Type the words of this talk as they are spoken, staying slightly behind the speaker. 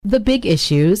The Big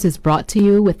Issues is brought to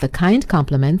you with the kind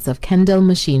compliments of Kendall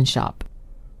Machine Shop.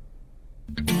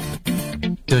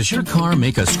 Does your car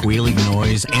make a squealing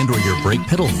noise and or your brake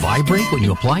pedal vibrate when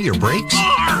you apply your brakes?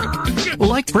 Well,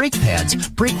 like brake pads,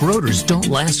 brake rotors don't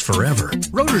last forever.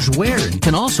 Rotors wear and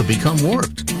can also become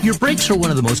warped. Your brakes are one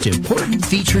of the most important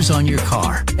features on your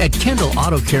car. At Kendall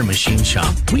Auto Care Machine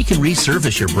Shop, we can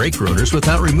resurface your brake rotors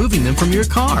without removing them from your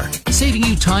car, saving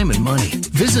you time and money.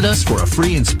 Visit us for a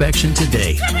free inspection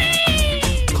today.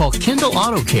 Call Kendall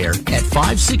Auto Care at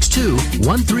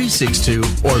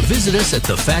 562-1362 or visit us at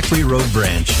the Factory Road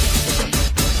branch.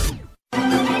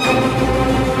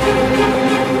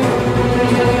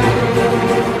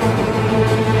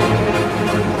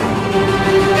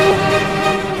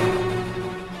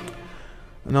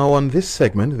 Now on this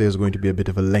segment there's going to be a bit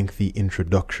of a lengthy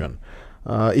introduction.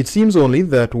 It seems only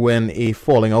that when a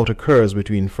falling out occurs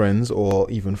between friends or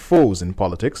even foes in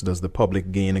politics does the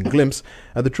public gain a glimpse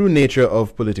at the true nature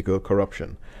of political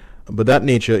corruption. But that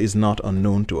nature is not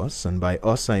unknown to us, and by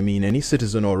us I mean any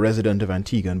citizen or resident of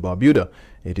Antigua and Barbuda.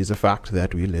 It is a fact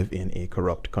that we live in a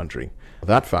corrupt country.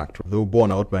 That fact, though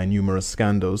borne out by numerous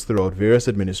scandals throughout various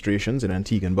administrations in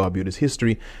Antigua and Barbuda's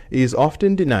history, is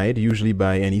often denied, usually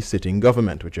by any sitting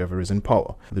government, whichever is in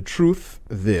power. The truth,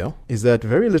 there, is that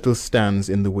very little stands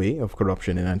in the way of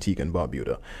corruption in Antigua and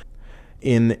Barbuda.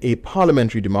 In a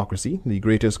parliamentary democracy, the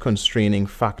greatest constraining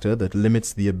factor that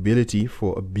limits the ability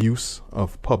for abuse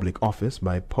of public office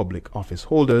by public office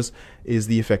holders is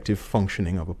the effective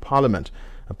functioning of a parliament.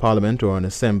 A parliament or an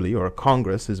assembly or a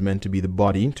congress is meant to be the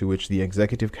body to which the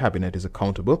executive cabinet is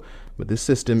accountable, but this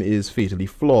system is fatally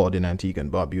flawed in Antigua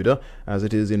and Barbuda, as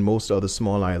it is in most other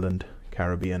small island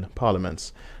Caribbean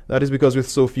parliaments. That is because with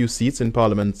so few seats in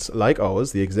parliaments like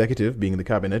ours, the executive, being the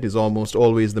cabinet, is almost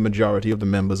always the majority of the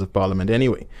members of parliament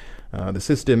anyway. The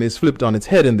system is flipped on its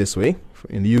head in this way.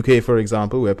 In the UK, for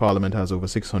example, where parliament has over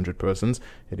 600 persons,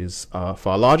 it is a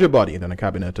far larger body than a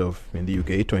cabinet of, in the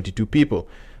UK, 22 people.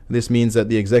 This means that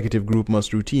the executive group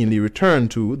must routinely return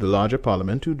to the larger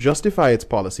parliament to justify its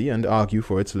policy and argue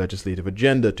for its legislative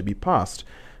agenda to be passed.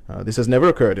 This has never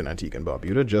occurred in Antigua and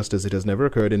Barbuda, just as it has never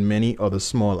occurred in many other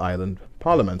small island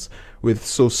parliaments. With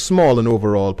so small an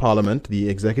overall parliament, the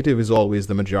executive is always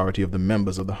the majority of the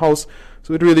members of the House,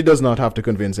 so it really does not have to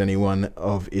convince anyone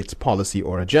of its policy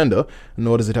or agenda,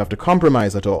 nor does it have to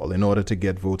compromise at all in order to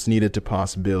get votes needed to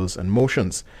pass bills and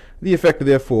motions. The effect,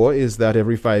 therefore, is that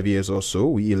every 5 years or so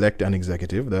we elect an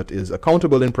executive that is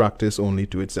accountable in practice only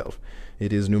to itself.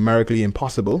 It is numerically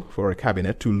impossible for a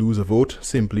cabinet to lose a vote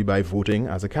simply by voting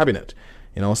as a cabinet.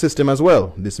 In our system as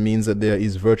well, this means that there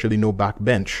is virtually no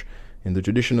backbench. In the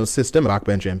traditional system,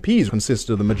 backbench MPs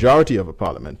consist of the majority of a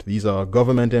parliament. These are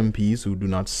government MPs who do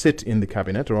not sit in the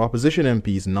cabinet or opposition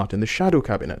MPs not in the shadow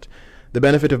cabinet. The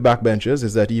benefit of backbenchers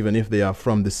is that even if they are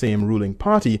from the same ruling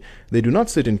party, they do not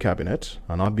sit in cabinet,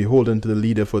 are not beholden to the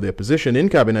leader for their position in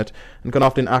cabinet, and can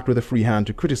often act with a free hand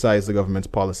to criticize the government's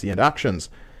policy and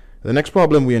actions. The next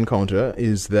problem we encounter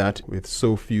is that with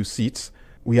so few seats,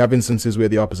 we have instances where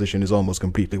the opposition is almost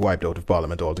completely wiped out of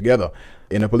parliament altogether.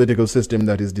 In a political system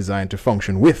that is designed to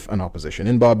function with an opposition.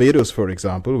 In Barbados, for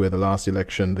example, where the last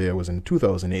election there was in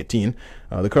 2018,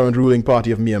 the current ruling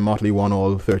party of Mia Motley won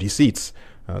all 30 seats.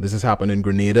 This has happened in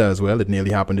Grenada as well. It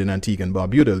nearly happened in Antigua and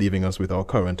Barbuda, leaving us with our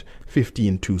current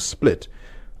 15-2 split.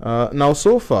 Now,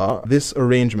 so far, this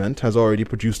arrangement has already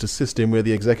produced a system where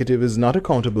the executive is not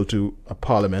accountable to a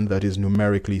parliament that is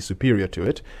numerically superior to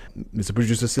it. It's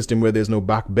produced a system where there's no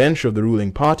backbench of the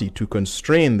ruling party to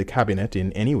constrain the cabinet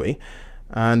in any way,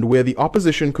 and where the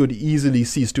opposition could easily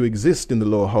cease to exist in the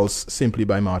lower house simply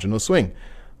by marginal swing.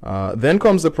 Then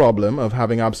comes the problem of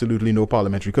having absolutely no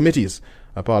parliamentary committees.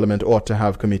 A parliament ought to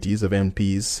have committees of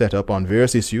MPs set up on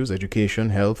various issues: education,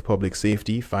 health, public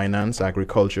safety, finance,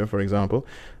 agriculture, for example.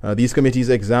 These committees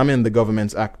examine the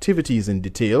government's activities in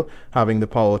detail, having the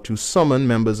power to summon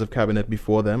members of cabinet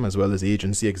before them, as well as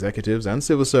agency executives and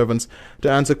civil servants,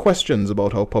 to answer questions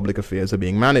about how public affairs are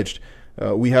being managed.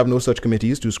 We have no such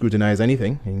committees to scrutinize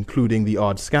anything, including the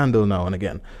odd scandal now and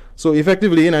again. So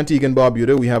effectively, in Antigua and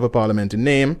Barbuda, we have a parliament in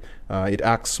name. It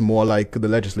acts more like the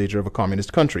legislature of a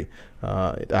communist country.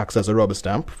 It acts as a rubber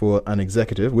stamp for an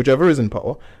executive, whichever is in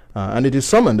power, and it is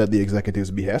summoned at the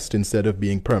executive's behest instead of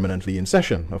being permanently in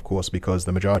session, of course, because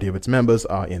the majority of its members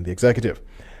are in the executive.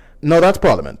 Now that's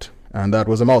parliament, and that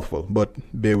was a mouthful, but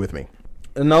bear with me.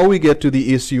 And now we get to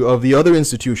the issue of the other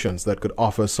institutions that could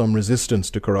offer some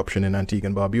resistance to corruption in Antigua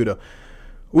and Barbuda.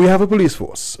 We have a police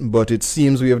force, but it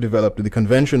seems we have developed the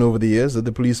convention over the years that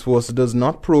the police force does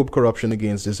not probe corruption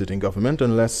against the sitting government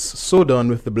unless so done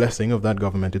with the blessing of that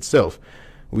government itself.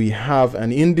 we have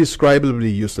an indescribably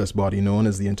useless body known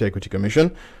as the Integrity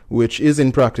Commission, which is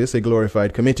in practice a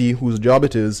glorified committee whose job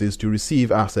it is to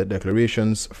receive asset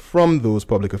declarations from those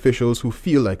public officials who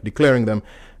feel like declaring them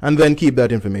and then keep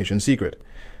that information secret.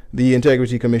 The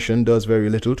Integrity Commission does very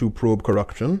little to probe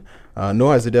corruption,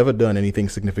 nor has it ever done anything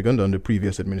significant under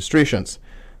previous administrations.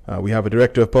 We have a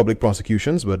Director of Public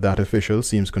Prosecutions, but that official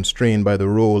seems constrained by the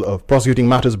role of prosecuting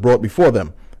matters brought before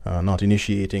them, not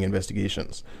initiating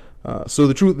investigations. So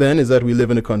the truth then is that we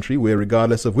live in a country where,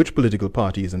 regardless of which political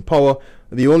party is in power,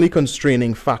 the only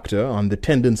constraining factor on the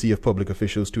tendency of public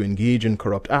officials to engage in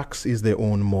corrupt acts is their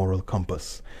own moral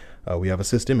compass. We have a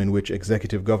system in which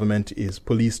executive government is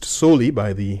policed solely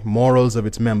by the morals of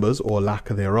its members or lack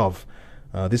thereof.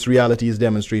 This reality is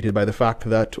demonstrated by the fact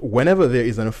that whenever there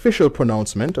is an official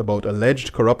pronouncement about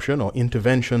alleged corruption or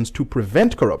interventions to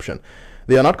prevent corruption,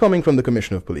 they are not coming from the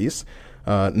Commission of Police,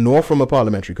 nor from a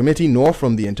parliamentary committee, nor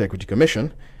from the Integrity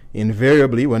Commission.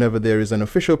 Invariably, whenever there is an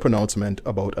official pronouncement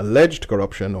about alleged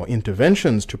corruption or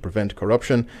interventions to prevent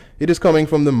corruption, it is coming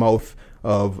from the mouth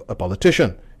of a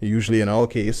politician, usually in our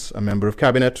case, a member of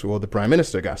cabinet or the Prime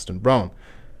Minister, Gaston Browne.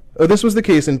 This was the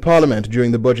case in Parliament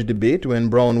during the budget debate when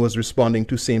Browne was responding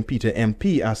to St. Peter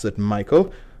MP Asot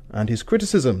Michael and his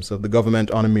criticisms of the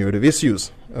government on a myriad of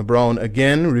issues. Browne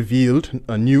again revealed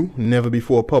a new,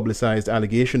 never-before publicized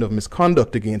allegation of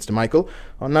misconduct against Michael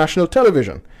on national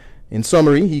television. In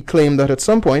summary, he claimed that at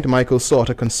some point Michael sought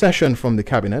a concession from the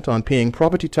cabinet on paying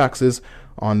property taxes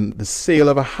on the sale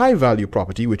of a high-value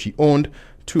property which he owned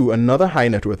to another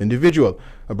high-net-worth individual.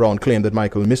 Browne claimed that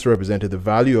Michael misrepresented the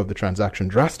value of the transaction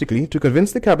drastically to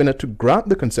convince the cabinet to grant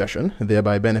the concession,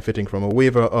 thereby benefiting from a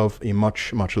waiver of a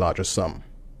much, much larger sum.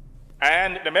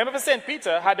 And the member for St.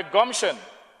 Peter had the gumption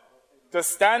to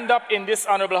stand up in this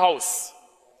honorable house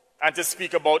and to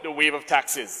speak about the waiver of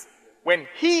taxes, when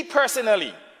he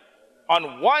personally,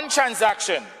 on one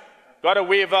transaction, got a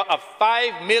waiver of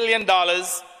 $5 million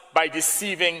by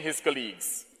deceiving his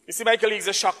colleagues. You see, my colleagues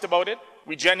are shocked about it.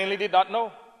 We genuinely did not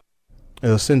know.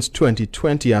 Since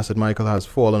 2020, Asot Michael has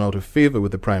fallen out of favor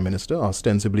with the Prime Minister,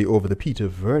 ostensibly over the Peter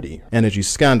Verdi energy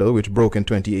scandal, which broke in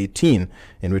 2018,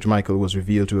 in which Michael was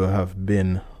revealed to have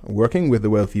been working with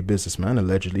the wealthy businessman,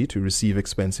 allegedly to receive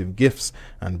expensive gifts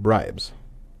and bribes.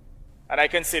 And I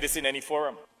can say this in any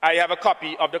forum. I have a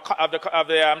copy of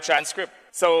the transcript.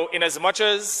 So, in as much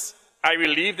as I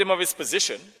relieved him of his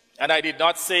position, and I did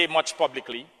not say much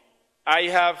publicly, I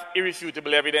have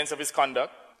irrefutable evidence of his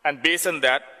conduct, and based on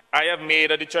that, I have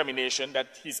made a determination that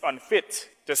he's unfit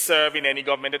to serve in any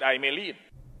government that I may lead.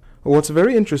 What's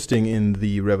very interesting in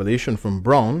the revelation from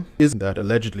Browne is that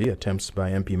allegedly attempts by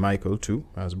MP Michael to,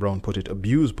 as Browne put it,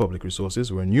 abuse public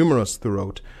resources were numerous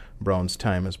throughout Browne's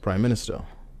time as Prime Minister.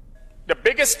 The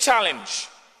biggest challenge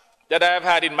that I have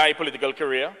had in my political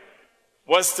career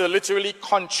was to literally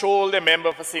control the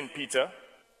member for St. Peter,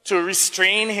 to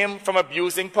restrain him from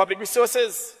abusing public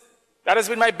resources. That has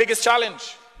been my biggest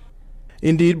challenge.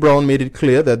 Indeed, Browne made it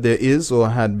clear that there is or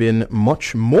had been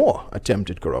much more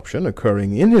attempted corruption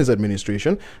occurring in his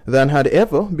administration than had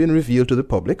ever been revealed to the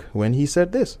public when he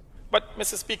said this. But,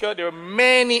 Mr. Speaker, there are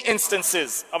many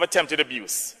instances of attempted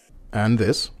abuse. And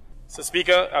this? So,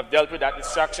 Speaker, I've dealt with that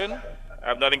distraction. I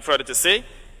have nothing further to say,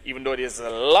 even though there's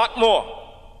a lot more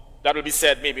that will be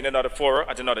said maybe in another forum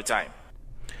at another time.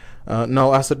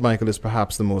 Now, Asot Michael is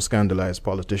perhaps the most scandalized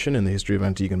politician in the history of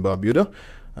Antigua and Barbuda.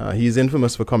 He is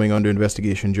infamous for coming under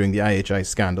investigation during the IHI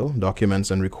scandal. Documents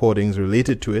and recordings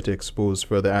related to it exposed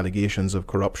further allegations of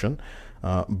corruption.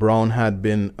 Browne had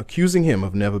been accusing him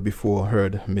of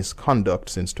never-before-heard misconduct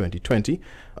since 2020.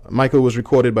 Michael was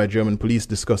recorded by German police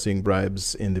discussing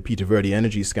bribes in the Peter Verdi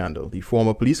energy scandal. The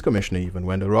former police commissioner, even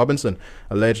Wendell Robinson,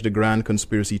 alleged a grand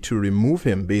conspiracy to remove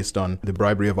him based on the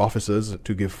bribery of officers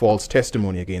to give false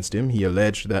testimony against him. He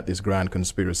alleged that this grand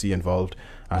conspiracy involved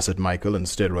Asot Michael and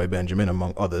Steadroy Benjamin,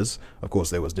 among others. Of course,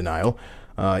 there was denial.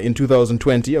 In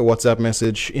 2020, a WhatsApp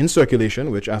message in circulation,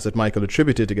 which Asot Michael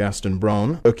attributed to Gaston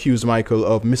Browne, accused Michael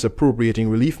of misappropriating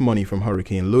relief money from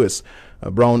Hurricane Lewis.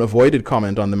 Browne avoided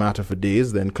comment on the matter for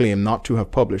days, then claimed not to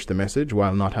have published the message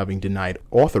while not having denied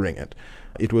authoring it.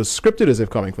 It was scripted as if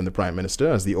coming from the Prime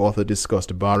Minister, as the author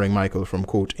discussed barring Michael from,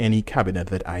 quote, any cabinet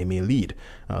that I may lead.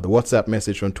 The WhatsApp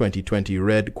message from 2020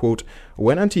 read, quote,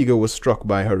 when Antigua was struck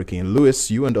by Hurricane Lewis,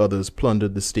 you and others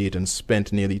plundered the state and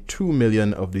spent nearly $2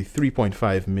 million of the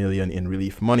 $3.5 million in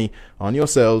relief money on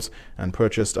yourselves and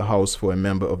purchased a house for a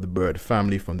member of the Bird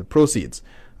family from the proceeds.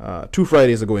 2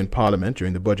 Fridays ago in Parliament,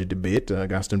 during the budget debate,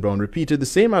 Gaston Browne repeated the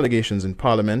same allegations in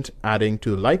Parliament, adding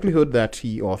to the likelihood that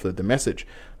he authored the message,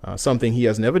 something he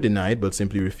has never denied but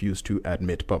simply refused to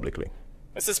admit publicly.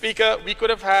 Mr. Speaker, we could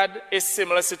have had a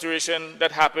similar situation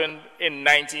that happened in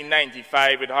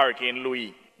 1995 with Hurricane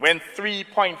Louis, when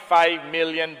 $3.5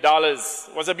 million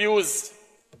was abused.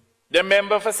 The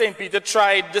member for St. Peter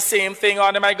tried the same thing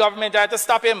under my government. I had to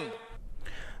stop him.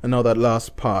 And now that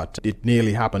last part, it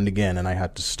nearly happened again and I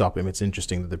had to stop him. It's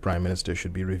interesting that the Prime Minister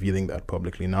should be revealing that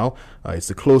publicly now. It's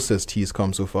the closest he's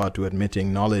come so far to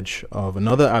admitting knowledge of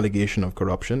another allegation of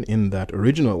corruption in that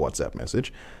original WhatsApp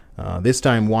message. This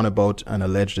time one about an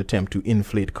alleged attempt to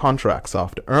inflate contracts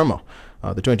after Irma.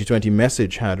 The 2020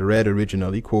 message had read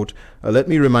originally, quote, "Let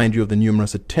me remind you of the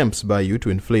numerous attempts by you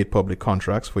to inflate public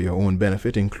contracts for your own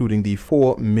benefit, including the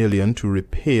 $4 million to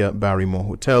repair Barrymore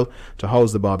Hotel to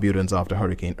house the Barbudans after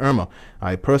Hurricane Irma.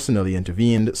 I personally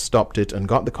intervened, stopped it, and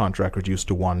got the contract reduced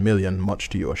to $1 million, much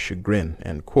to your chagrin,"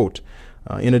 end quote.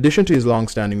 In addition to his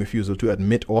long-standing refusal to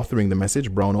admit authoring the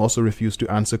message, Browne also refused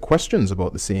to answer questions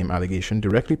about the same allegation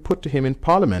directly put to him in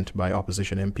Parliament by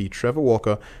opposition MP Trevor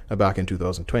Walker back in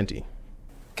 2020.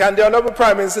 Can the Honourable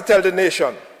Prime Minister tell the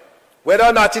nation whether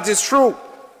or not it is true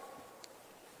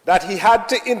that he had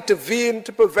to intervene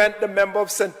to prevent the member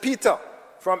of St. Peter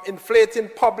from inflating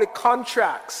public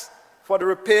contracts for the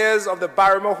repairs of the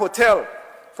Barrymore Hotel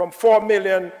from $4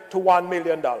 million to $1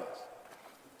 million?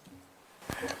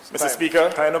 Mr.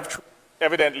 Speaker,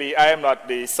 evidently I am not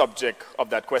the subject of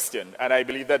that question, and I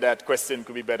believe that that question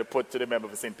could be better put to the member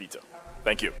for St. Peter.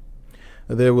 Thank you.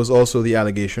 There was also the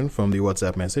allegation from the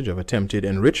WhatsApp message of attempted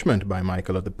enrichment by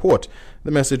Michael at the port.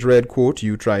 The message read, quote,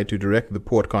 "You tried to direct the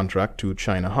port contract to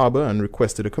China Harbor and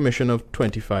requested a commission of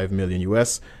 $25 million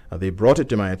US. They brought it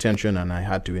to my attention and I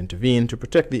had to intervene to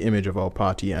protect the image of our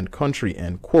party and country,"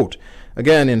 end quote.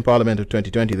 Again, in Parliament of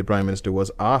 2020, the Prime Minister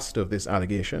was asked of this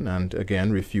allegation and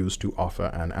again refused to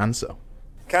offer an answer.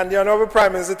 Can the Honourable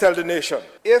Prime Minister tell the nation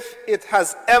if it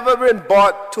has ever been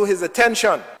brought to his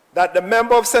attention that the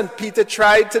member of St. Peter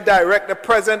tried to direct the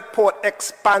present port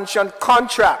expansion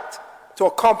contract to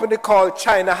a company called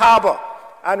China Harbor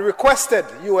and requested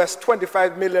US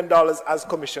 $25 million as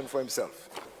commission for himself?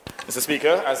 Mr.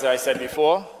 Speaker, as I said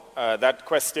before, that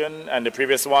question and the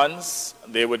previous ones,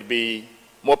 they would be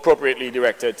more appropriately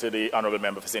directed to the Honourable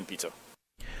Member for St. Peter.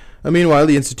 Meanwhile,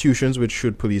 the institutions which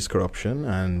should police corruption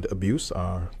and abuse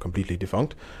are completely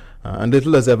defunct. And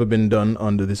little has ever been done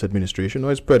under this administration or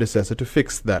his predecessor to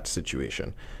fix that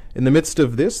situation. In the midst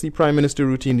of this, the Prime Minister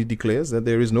routinely declares that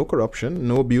there is no corruption,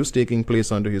 no abuse taking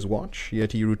place under his watch,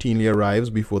 yet he routinely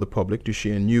arrives before the public to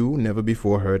share new,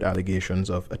 never-before-heard allegations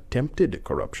of attempted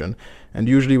corruption, and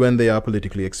usually when they are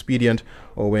politically expedient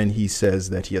or when he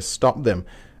says that he has stopped them.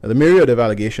 The myriad of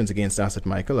allegations against Asot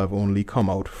Michael have only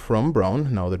come out from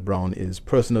Browne, now that Browne is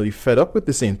personally fed up with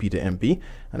the St. Peter MP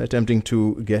and attempting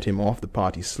to get him off the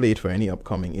party slate for any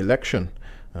upcoming election.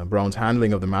 Browne's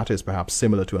handling of the matter is perhaps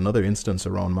similar to another instance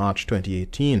around March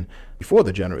 2018, before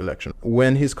the general election,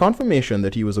 when his confirmation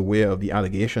that he was aware of the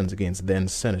allegations against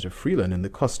then-Senator Freeland in the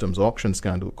customs auction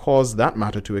scandal caused that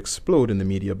matter to explode in the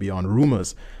media beyond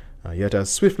rumors. Yet as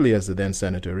swiftly as the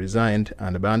then-senator resigned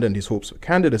and abandoned his hopes for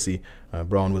candidacy,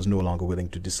 Browne was no longer willing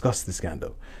to discuss the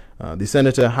scandal. The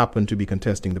senator happened to be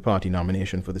contesting the party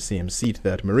nomination for the same seat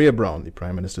that Maria Browne, the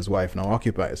Prime Minister's wife, now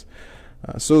occupies.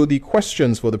 So the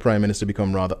questions for the Prime Minister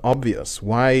become rather obvious.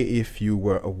 Why, if you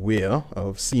were aware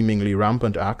of seemingly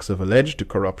rampant acts of alleged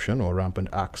corruption or rampant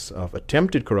acts of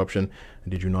attempted corruption,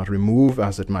 did you not remove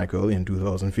Asot Michael in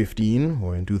 2015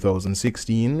 or in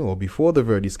 2016 or before the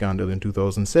Verdi scandal in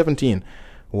 2017?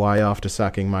 Why, after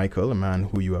sacking Michael, a man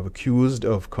who you have accused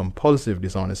of compulsive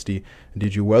dishonesty,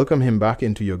 did you welcome him back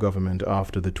into your government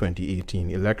after the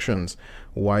 2018 elections?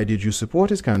 Why did you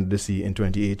support his candidacy in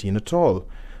 2018 at all?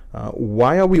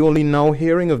 Why are we only now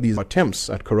hearing of these attempts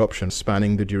at corruption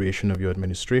spanning the duration of your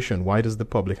administration? Why does the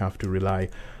public have to rely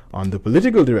on the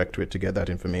political directorate to get that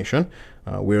information?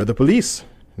 Where are the police,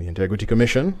 the Integrity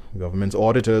Commission, government's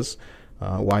auditors?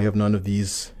 Why have none of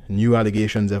these new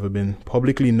allegations ever been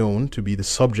publicly known to be the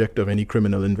subject of any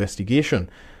criminal investigation?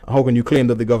 How can you claim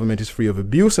that the government is free of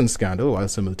abuse and scandal while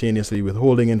simultaneously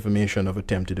withholding information of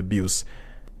attempted abuse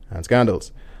and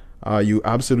scandals? Are you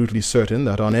absolutely certain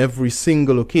that on every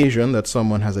single occasion that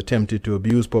someone has attempted to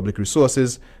abuse public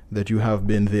resources, that you have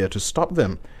been there to stop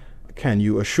them? Can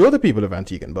you assure the people of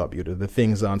Antigua and Barbuda that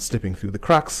things aren't slipping through the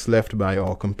cracks left by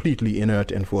our completely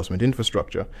inert enforcement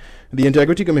infrastructure? The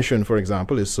Integrity Commission, for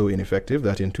example, is so ineffective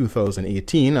that in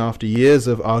 2018, after years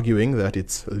of arguing that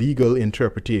its legal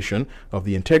interpretation of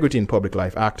the Integrity in Public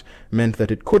Life Act meant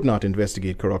that it could not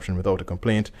investigate corruption without a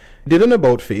complaint, did an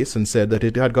about-face and said that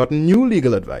it had gotten new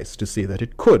legal advice to say that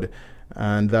it could.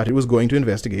 and that it was going to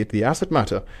investigate the Asot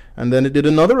matter. And then it did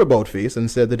another about-face and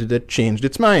said that it had changed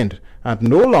its mind and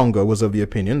no longer was of the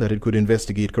opinion that it could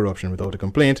investigate corruption without a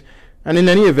complaint. And in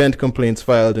any event, complaints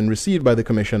filed and received by the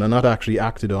Commission are not actually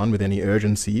acted on with any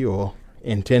urgency or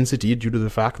intensity due to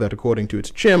the fact that, according to its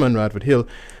chairman, Radford Hill,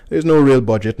 there is no real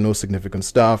budget, no significant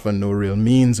staff, and no real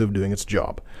means of doing its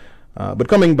job. But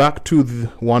coming back to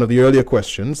one of the earlier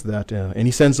questions that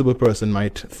any sensible person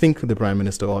might think the Prime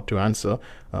Minister ought to answer,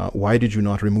 why did you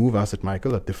not remove Asot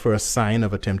Michael at the first sign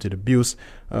of attempted abuse?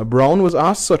 Browne was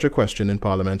asked such a question in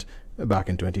Parliament back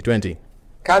in 2020.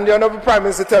 Can the Honourable Prime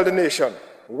Minister tell the nation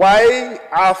why,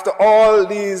 after all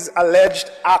these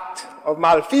alleged acts of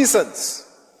malfeasance,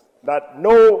 that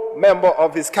no member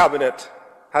of his cabinet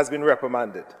has been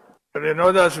reprimanded? But you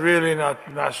know that's really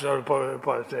not national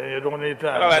policy. You don't need to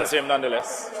I'll answer him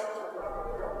nonetheless.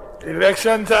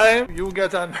 Election time, you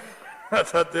get on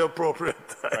that's at the appropriate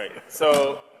time. Right.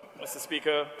 So, Mr.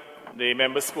 Speaker, the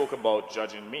member spoke about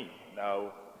judging me.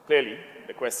 Now, clearly,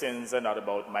 the questions are not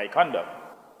about my conduct.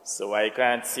 So I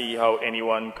can't see how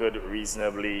anyone could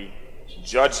reasonably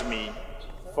judge me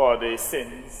for the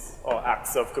sins or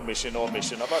acts of commission or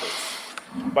omission of others.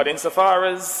 But insofar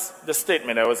as the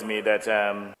statement that was made that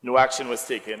no action was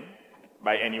taken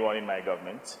by anyone in my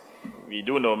government, we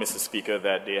do know, Mr. Speaker,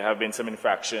 that there have been some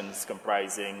infractions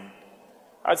comprising,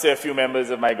 I'd say, a few members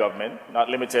of my government, not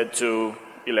limited to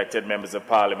elected members of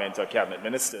parliament or cabinet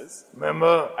ministers.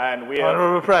 Remember,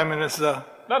 Honourable Prime Minister.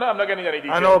 No, I'm not getting any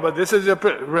detail. I know, but this is your...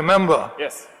 Remember.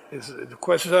 Yes. The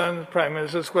questions, Prime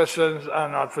Minister's questions are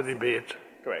not for debate.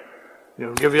 Correct.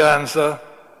 You give your answer.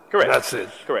 Correct. That's it.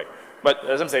 Correct. But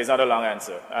as I'm saying, it's not a long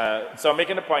answer. So I'm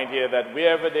making a point here that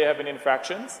wherever there have been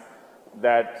infractions,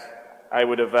 that I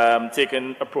would have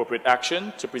taken appropriate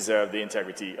action to preserve the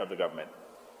integrity of the government.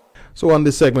 So on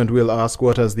this segment, we'll ask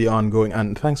what has the ongoing,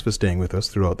 and thanks for staying with us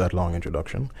throughout that long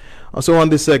introduction. So on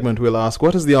this segment, we'll ask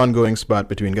what has the ongoing spat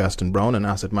between Gaston Browne and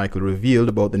Asot Michael revealed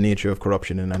about the nature of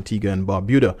corruption in Antigua and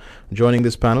Barbuda. Joining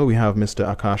this panel, we have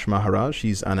Mr. Akash Maharaj.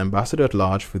 He's an ambassador at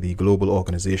large for the Global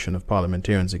Organization of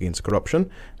Parliamentarians Against Corruption.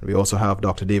 And we also have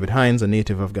Dr. David Hines, a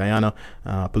native of Guyana,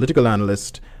 political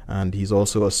analyst, and he's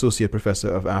also Associate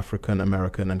Professor of African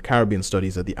American and Caribbean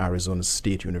Studies at the Arizona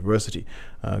State University.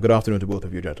 Good afternoon to both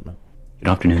of you, gentlemen. Good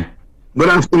afternoon. Good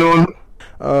afternoon.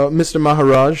 Mr.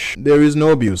 Maharaj, there is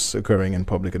no abuse occurring in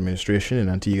public administration in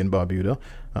Antigua and Barbuda.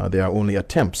 There are only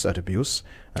attempts at abuse,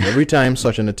 and every time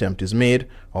such an attempt is made,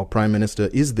 our Prime Minister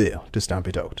is there to stamp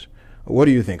it out. What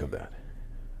do you think of that?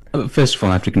 First of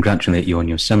all, I have to congratulate you on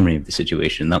your summary of the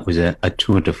situation. That was a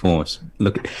tour de force.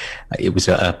 Look, it was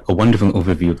a wonderful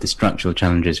overview of the structural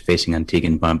challenges facing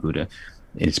Antigua and Barbuda,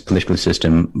 its political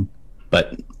system,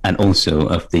 and also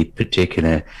of the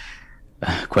particular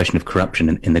question of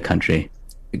corruption in the country.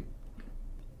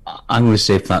 I will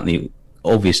say flatly,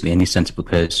 obviously, any sensible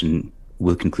person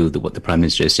will conclude that what the Prime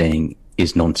Minister is saying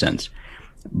is nonsense.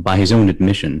 By his own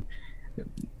admission,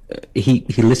 he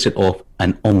listed off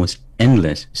an almost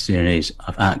endless series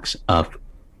of acts of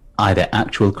either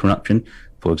actual corruption,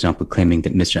 for example, claiming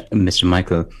that Mr.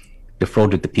 Michael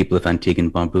defrauded the people of Antigua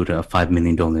and Barbuda of $5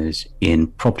 million in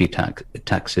property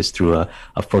taxes through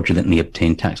a fraudulently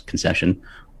obtained tax concession,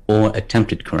 or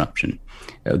attempted corruption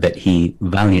that he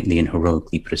valiantly and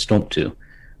heroically put a stop to.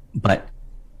 But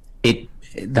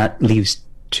that leaves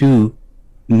two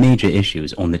major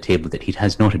issues on the table that he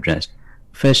has not addressed.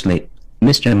 Firstly,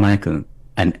 Mr. Michael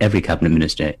and every cabinet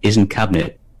minister is in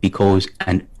cabinet because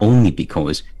and only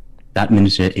because that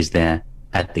minister is there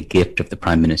at the gift of the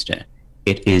Prime Minister.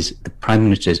 It is the Prime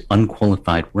Minister's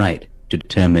unqualified right to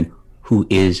determine who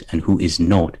is and who is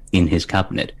not in his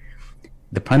cabinet.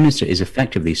 The Prime Minister is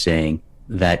effectively saying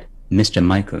that Mr.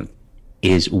 Michael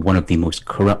is one of the most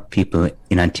corrupt people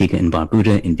in Antigua and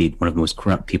Barbuda, indeed one of the most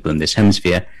corrupt people in this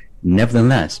hemisphere.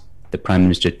 Nevertheless, the Prime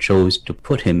Minister chose to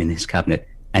put him in his cabinet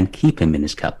and keep him in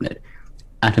his cabinet.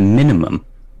 At a minimum,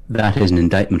 that is an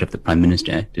indictment of the Prime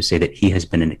Minister to say that he has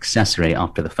been an accessory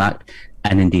after the fact,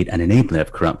 and indeed an enabler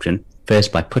of corruption,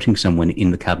 first by putting someone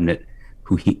in the cabinet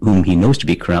whom he knows to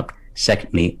be corrupt,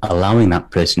 secondly, allowing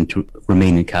that person to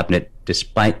remain in cabinet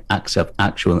despite acts of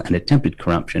actual and attempted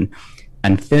corruption,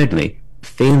 and thirdly,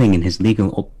 failing in his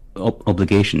legal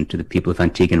obligation to the people of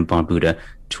Antigua and Barbuda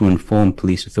to inform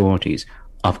police authorities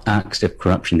of acts of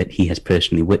corruption that he has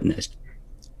personally witnessed.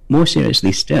 More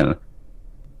seriously still,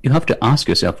 you have to ask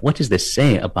yourself, what does this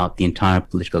say about the entire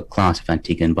political class of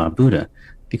Antigua and Barbuda?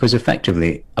 Because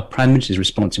effectively, a Prime Minister's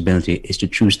responsibility is to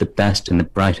choose the best and the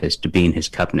brightest to be in his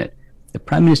cabinet. The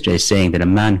Prime Minister is saying that a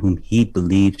man whom he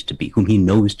believes to be, whom he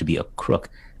knows to be a crook,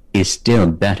 is still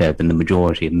better than the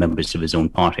majority of members of his own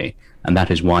party, and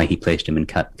that is why he placed him in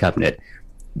cabinet.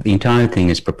 The entire thing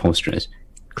is preposterous.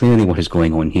 Clearly what is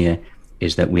going on here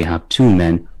is that we have two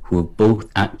men who have both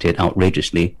acted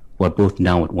outrageously, who are both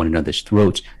now at one another's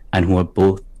throats, and who are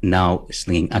both now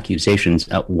slinging accusations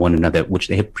at one another, which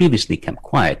they have previously kept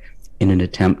quiet in an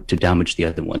attempt to damage the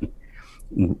other one.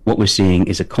 What we're seeing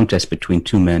is a contest between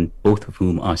two men, both of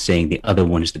whom are saying the other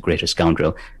one is the greater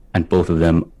scoundrel, and both of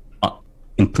them are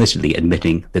implicitly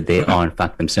admitting that they are in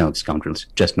fact themselves scoundrels,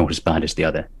 just not as bad as the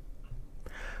other.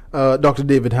 Dr.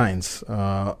 David Hines,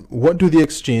 what do the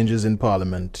exchanges in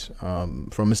Parliament from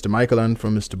Mr. Michael and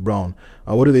from Mr. Browne,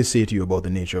 what do they say to you about the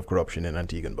nature of corruption in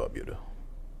Antigua and Barbuda?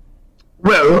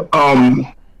 Well,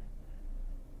 I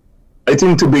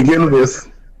think to begin with,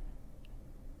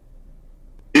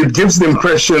 it gives the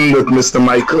impression that Mr.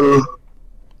 Michael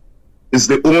is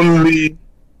the only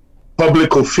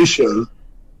public official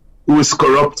who is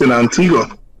corrupt in Antigua.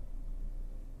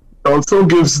 It also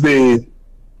gives the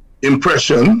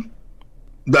impression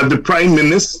that the Prime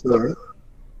Minister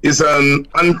is an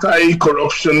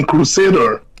anti-corruption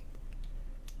crusader.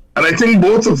 And I think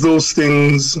both of those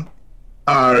things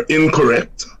are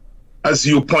incorrect. As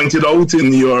you pointed out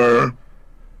in your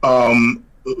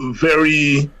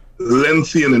very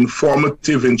lengthy and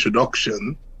informative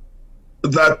introduction,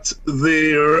 that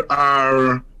there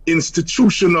are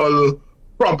institutional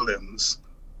problems,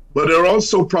 but there are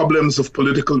also problems of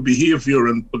political behavior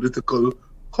and political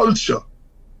culture.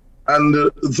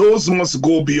 And those must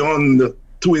go beyond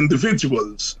two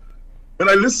individuals. When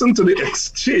I listen to the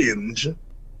exchange,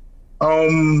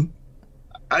 I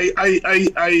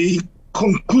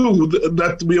conclude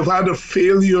that we have had a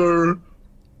failure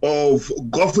of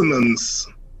governance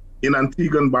in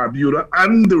Antigua and Barbuda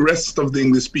and the rest of the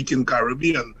English-speaking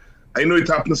Caribbean. I know it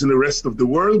happens in the rest of the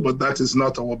world, but that is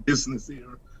not our business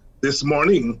here this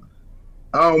morning.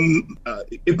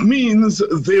 It means,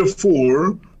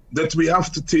 therefore, that we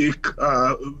have to take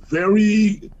a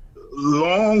very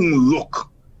long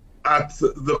look at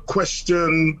the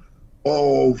question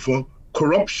of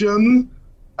corruption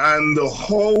and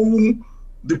how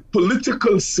the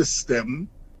political system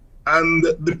and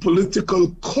the political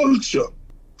culture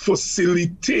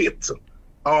facilitate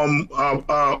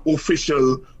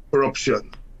official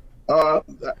corruption.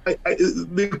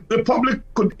 The public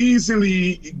could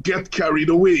easily get carried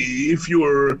away. If you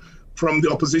were from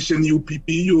the opposition UPP,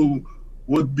 you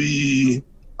would be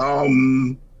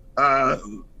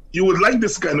you would like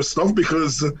this kind of stuff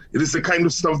because it is the kind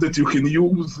of stuff that you can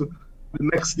use the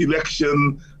next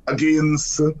election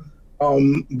against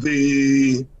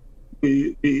the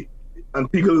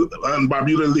Antigua and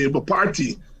Barbuda Labour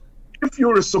Party. If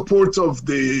you're a supporter of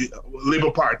the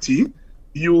Labour Party,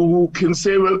 you can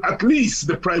say, well, at least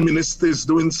the Prime Minister is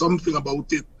doing something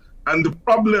about it. And the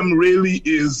problem really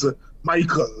is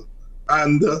Michael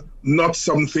and not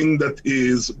something that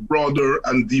is broader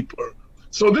and deeper.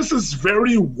 So this is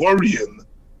very worrying,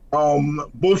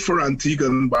 both for Antigua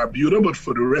and Barbuda, but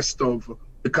for the rest of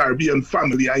the Caribbean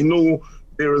family. I know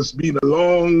there has been a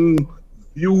long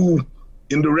view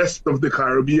in the rest of the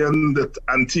Caribbean that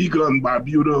Antigua and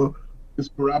Barbuda is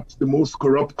perhaps the most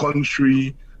corrupt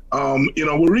country in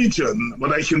our region.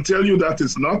 But I can tell you that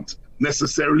is not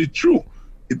necessarily true.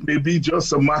 It may be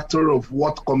just a matter of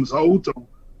what comes out,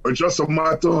 or just a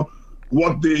matter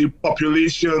what the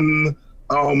population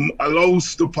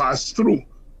allows to pass through.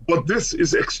 But this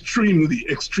is extremely,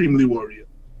 extremely worrying.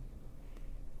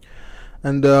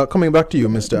 And coming back to you,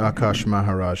 Mr. Akash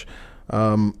Maharaj,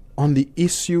 on the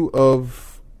issue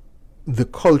of the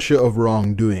culture of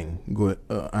wrongdoing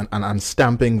and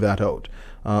stamping that out,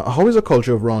 how is a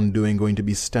culture of wrongdoing going to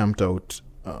be stamped out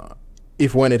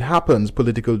if when it happens,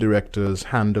 political directors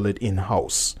handle it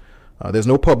in-house? There's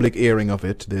no public airing of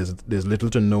it. There's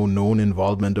little to no known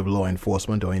involvement of law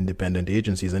enforcement or independent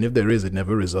agencies, and if there is, it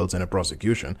never results in a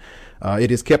prosecution.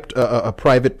 It is kept a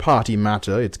private party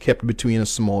matter. It's kept between a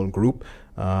small group.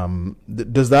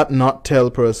 Does that not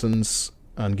tell persons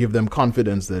and give them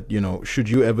confidence that, should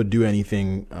you ever do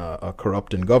anything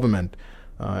corrupt in government,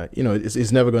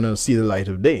 it's never going to see the light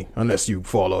of day unless you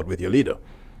fall out with your leader?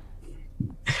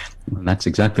 Well, that's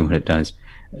exactly what it does.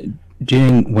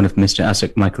 During one of Mr.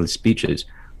 Asot Michael's speeches,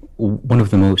 one of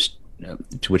the most,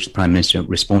 to which the Prime Minister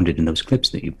responded in those clips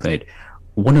that you played,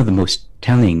 one of the most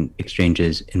telling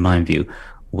exchanges, in my view,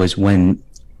 was when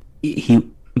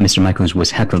Mr. Michaels was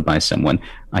heckled by someone.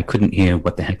 I couldn't hear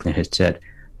what the heckler had said,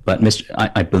 but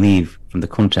I believe from the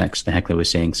context, the heckler was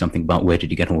saying something about, where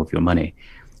did you get all of your money?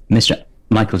 Mr.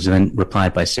 Michaels then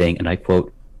replied by saying, and I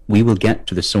quote, "We will get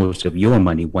to the source of your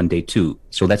money one day too,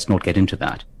 so let's not get into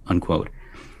that," unquote.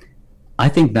 I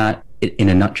think that in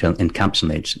a nutshell,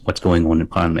 encapsulates what's going on in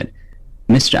Parliament.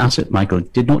 Mr. Asot Michael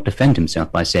did not defend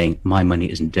himself by saying, my money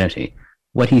isn't dirty.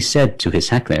 What he said to his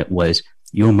heckler was,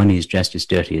 your money is just as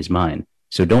dirty as mine.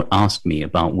 So don't ask me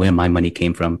about where my money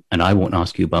came from, and I won't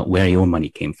ask you about where your money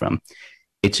came from.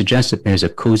 It suggests that there's a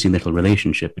cozy little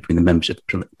relationship between the members of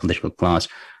the political class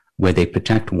where they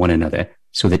protect one another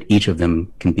so that each of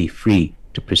them can be free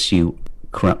to pursue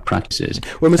corrupt practices.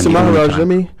 Well, Mr. Maharaj, let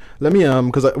me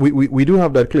because we do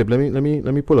have that clip. Let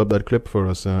me pull up that clip for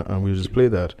us, and we'll just play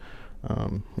that.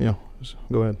 Just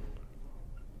go ahead.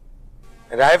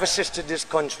 And I've assisted this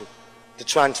country to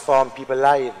transform people's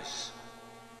lives.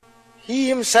 He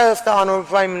himself, the Honorable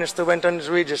Prime Minister, went on his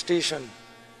radio station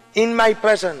in my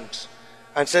presence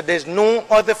and said there's no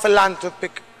other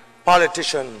philanthropic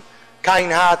politician,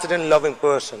 kind-hearted and loving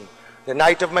person. The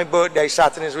night of my birthday, I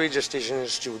sat in his radio station in the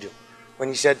studio when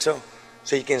he said so.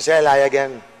 So he can say a lie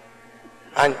again.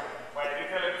 And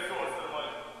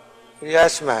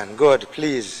yes, man, good,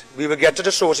 please. We will get to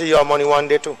the source of your money one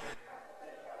day too.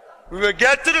 We will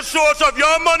get to the source of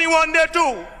your money one day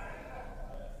too.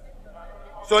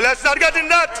 So let's not get in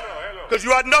that, because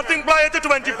you had nothing prior to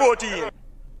 2014.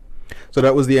 So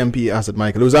that was the MP, Asot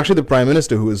Michael. It was actually the Prime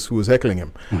Minister who was heckling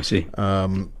him. I see.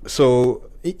 So,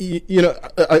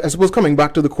 I suppose coming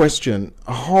back to the question,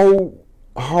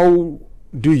 how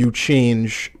do you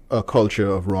change a culture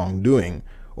of wrongdoing?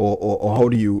 Or how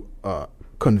do you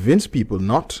convince people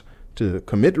not to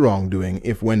commit wrongdoing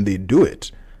if when they do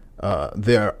it,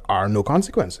 there are no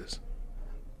consequences?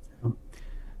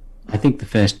 I think the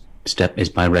first step is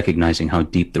by recognizing how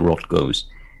deep the rot goes.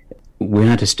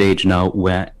 We're at a stage now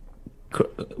where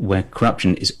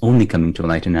corruption is only coming to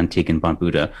light in Antigua and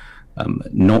Barbuda,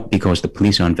 not because the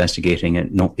police are investigating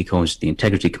it, not because the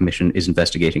Integrity Commission is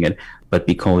investigating it, but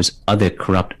because other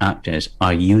corrupt actors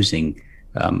are using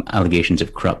allegations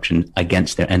of corruption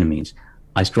against their enemies.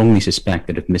 I strongly suspect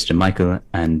that if Mr. Michael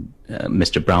and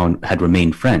Mr. Browne had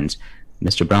remained friends,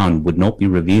 Mr. Browne would not be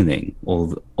revealing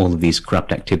all of these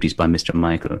corrupt activities by Mr.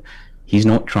 Michael. He's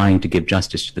not trying to give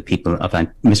justice to the people of...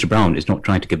 Mr. Browne is not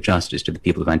trying to give justice to the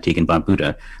people of Antigua and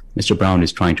Barbuda. Mr. Browne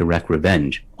is trying to wreak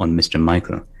revenge on Mr.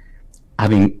 Michael.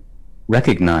 Having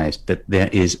recognized that there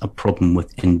is a problem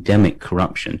with endemic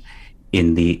corruption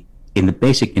in the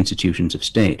basic institutions of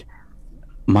state,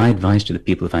 my advice to the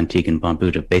people of Antigua and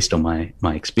Barbuda, based on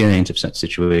my experience of such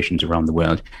situations around the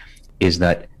world, is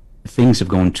that things have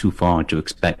gone too far to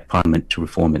expect Parliament to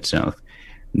reform itself.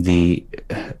 It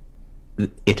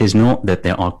is not that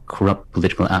there are corrupt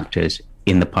political actors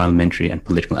in the parliamentary and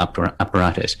political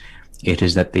apparatus. It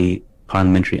is that the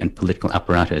parliamentary and political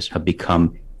apparatus have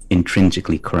become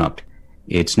intrinsically corrupt.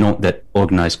 It's not that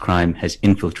organized crime has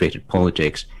infiltrated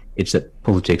politics. It's that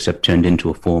politics have turned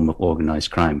into a form of organized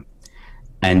crime.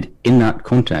 And in that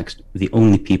context, the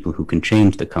only people who can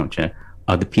change the culture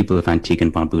are the people of Antigua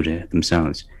and Barbuda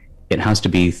themselves. It has to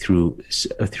be through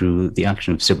the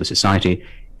action of civil society.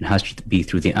 It has to be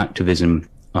through the activism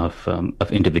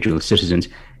of individual citizens.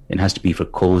 It has to be for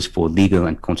calls for legal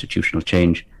and constitutional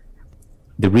change.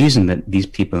 The reason that these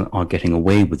people are getting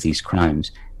away with these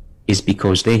crimes is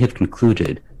because they have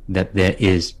concluded that there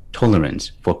is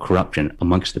tolerance for corruption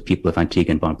amongst the people of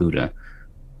Antigua and Barbuda.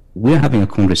 We're having a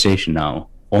conversation now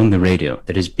on the radio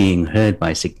that is being heard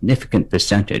by a significant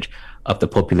percentage of the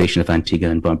population of Antigua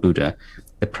and Barbuda.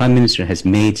 The Prime Minister has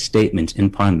made statements in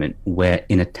Parliament where,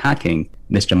 in attacking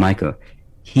Mr. Michael,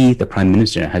 the Prime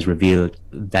Minister, has revealed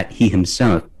that he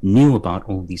himself knew about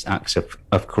all these acts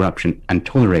of corruption and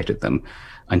tolerated them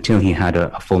until he had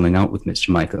a falling out with Mr.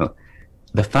 Michael.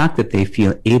 The fact that they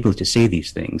feel able to say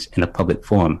these things in a public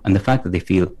forum, and the fact that they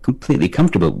feel completely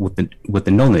comfortable with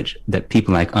the knowledge that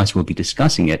people like us will be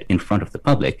discussing it in front of the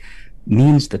public,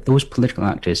 means that those political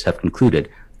actors have concluded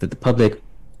that the public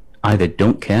either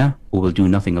don't care or will do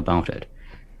nothing about it.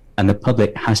 And the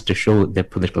public has to show their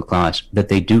political class that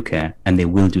they do care and they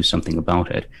will do something about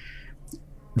it.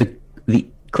 The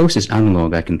closest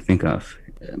analog I can think of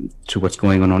to what's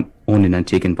going on in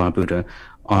Antigua and Barbuda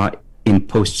are in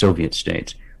post-Soviet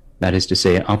states. That is to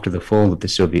say, after the fall of the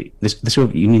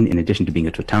Soviet Union, in addition to being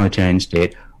a totalitarian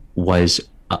state, was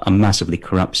a massively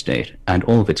corrupt state. And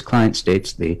all of its client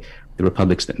states, the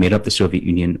republics that made up the Soviet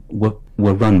Union, were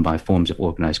run by forms of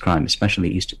organized crime,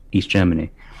 especially East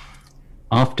Germany.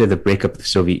 After the breakup of the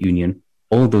Soviet Union,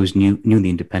 all those newly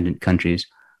independent countries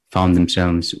found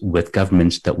themselves with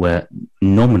governments that were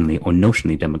nominally or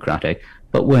notionally democratic,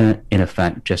 but were in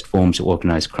effect just forms of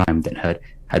organized crime that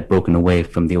had broken away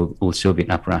from the old Soviet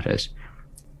apparatus.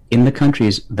 In the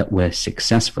countries that were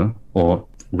successful or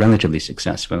relatively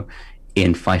successful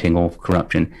in fighting off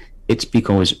corruption, it's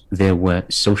because there were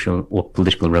social or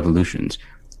political revolutions.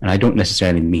 And I don't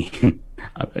necessarily mean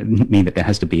that there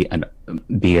has to be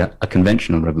a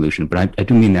conventional revolution, but I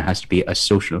do mean there has to be a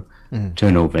social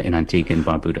turnover in Antigua and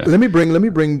Barbuda. Let me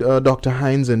bring Dr.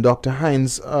 Hines in. Dr.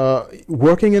 Hines,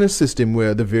 working in a system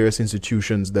where the various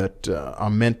institutions that are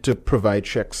meant to provide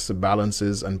checks,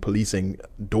 balances, and policing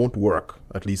don't work,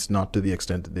 at least not to the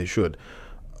extent that they should.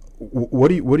 What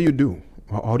do you do?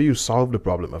 How do you solve the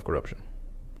problem of corruption?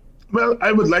 Well,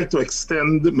 I would like to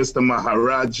extend Mr.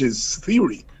 Maharaj's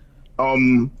theory.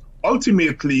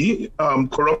 Ultimately,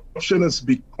 corruption has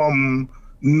become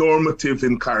normative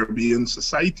in Caribbean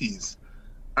societies.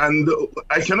 And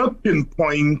I cannot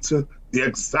pinpoint the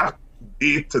exact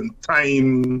date and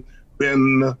time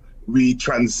when we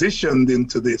transitioned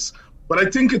into this. But I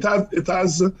think it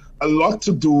has a lot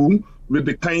to do with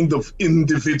the kind of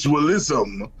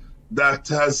individualism that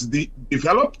has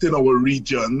developed in our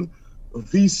region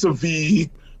vis-a-vis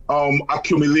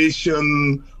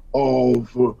accumulation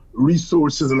of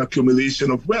resources and accumulation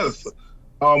of wealth.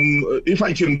 If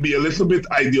I can be a little bit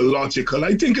ideological,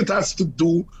 I think it has to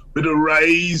do with the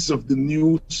rise of the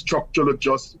new structural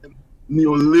adjustment,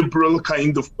 neoliberal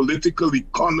kind of political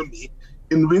economy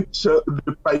in which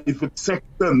the private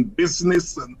sector and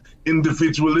business and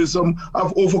individualism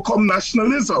have overcome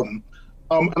nationalism.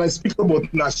 And I speak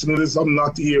about nationalism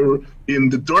not here in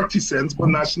the dirty sense, but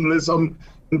nationalism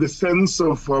in the sense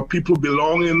of people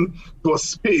belonging to a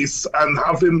space and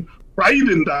having pride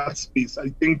in that space. I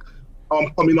think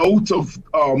coming out of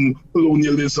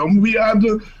colonialism, we had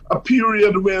a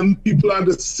period when people had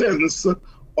a sense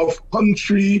of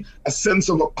country, a sense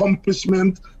of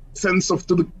accomplishment, a sense of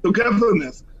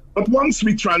togetherness. But once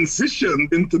we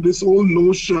transitioned into this whole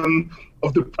notion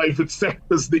of the private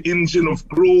sector as the engine of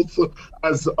growth,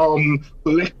 as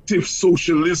collective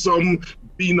socialism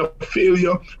being a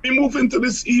failure, we move into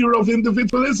this era of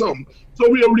individualism. So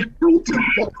we are recruiting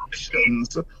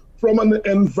politicians from an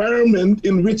environment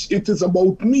in which it is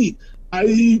about me.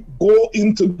 I go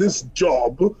into this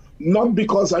job not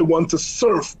because I want to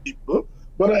serve people,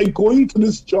 but I go into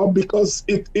this job because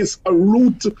it is a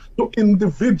route to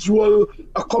individual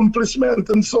accomplishment.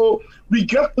 And so we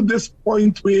get to this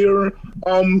point where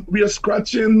we are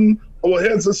scratching our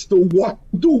heads as to what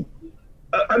to do.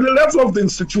 At the level of the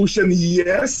institution,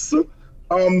 yes,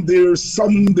 there's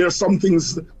some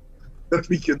things that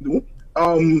we can do.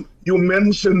 You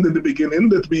mentioned in the beginning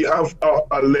that we have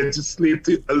a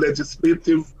legislative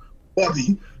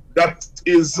body that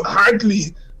is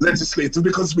hardly legislative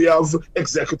because we have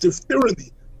executive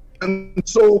tyranny. And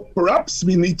so perhaps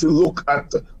we need to look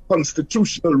at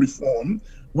constitutional reform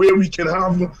where we can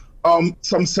have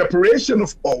some separation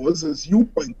of powers, as you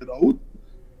pointed out,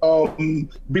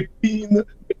 between the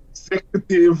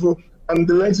executive and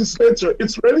the legislature.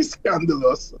 It's really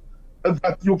scandalous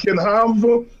that you can have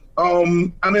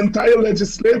an entire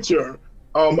legislature,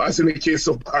 as in the case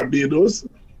of Barbados,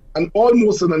 and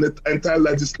almost an entire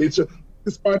legislature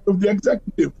is part of the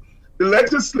executive. The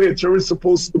legislature is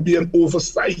supposed to be an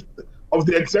oversight of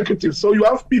the executive. So you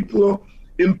have people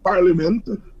in parliament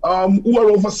who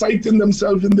are oversighting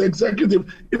themselves in the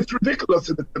executive. It's ridiculous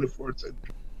in the 21st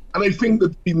century. And I think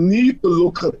that we need to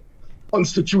look at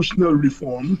constitutional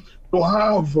reform to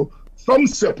have some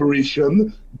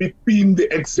separation between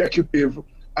the executive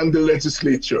and the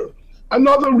legislature.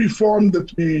 Another reform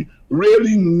that we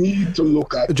really need to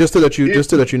look at. Just to let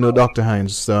you know, Dr.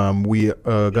 Hines, we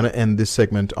are going to end this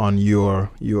segment on your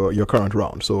current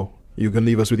round. So you can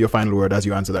leave us with your final word as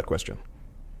you answer that question.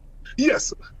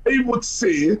 Yes, I would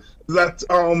say that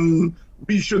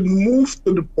we should move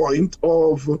to the point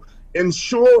of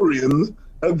ensuring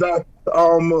that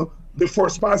the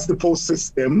first past the post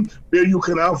system, where you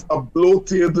can have a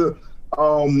bloated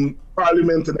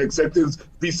parliament and executives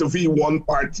vis-a-vis one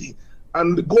party,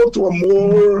 and go to a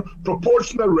more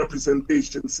proportional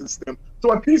representation system.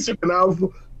 So at least you can have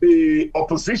the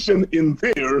opposition in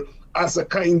there as a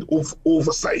kind of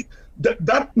oversight.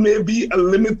 That may be a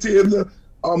limited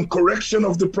correction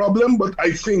of the problem, but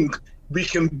I think we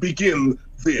can begin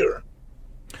there.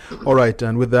 All right,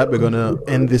 and with that, we're going to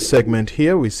end this segment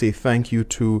here. We say thank you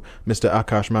to Mr.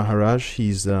 Akash Maharaj.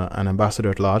 He's an ambassador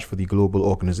at large for the Global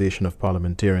Organization of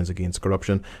Parliamentarians Against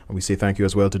Corruption. And we say thank you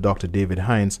as well to Dr. David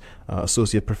Hines,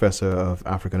 Associate Professor of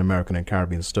African American and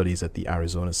Caribbean Studies at the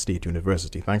Arizona State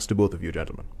University. Thanks to both of you,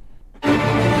 gentlemen.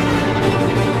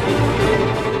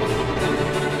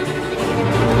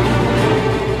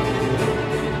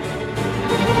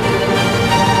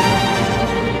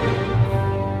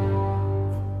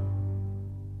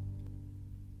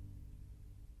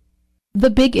 The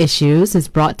Big Issues is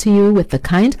brought to you with the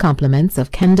kind compliments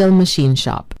of Kendall Machine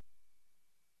Shop.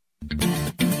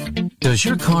 Does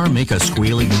your car make a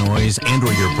squealing noise and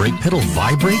or your brake pedal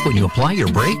vibrate when you apply your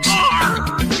brakes?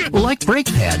 Well, like brake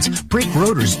pads, brake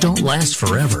rotors don't last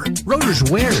forever. Rotors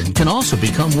wear and can also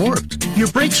become warped. Your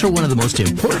brakes are one of the most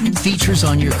important features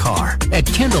on your car. At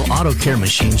Kendall Auto Care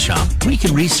Machine Shop, we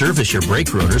can resurface your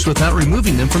brake rotors without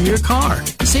removing them from your car,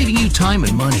 saving you time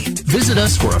and money. Visit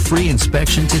us for a free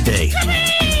inspection today.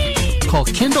 Call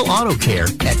Kendall Auto Care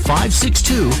at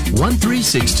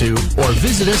 562-1362 or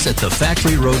visit us at the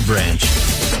Factory Road Branch.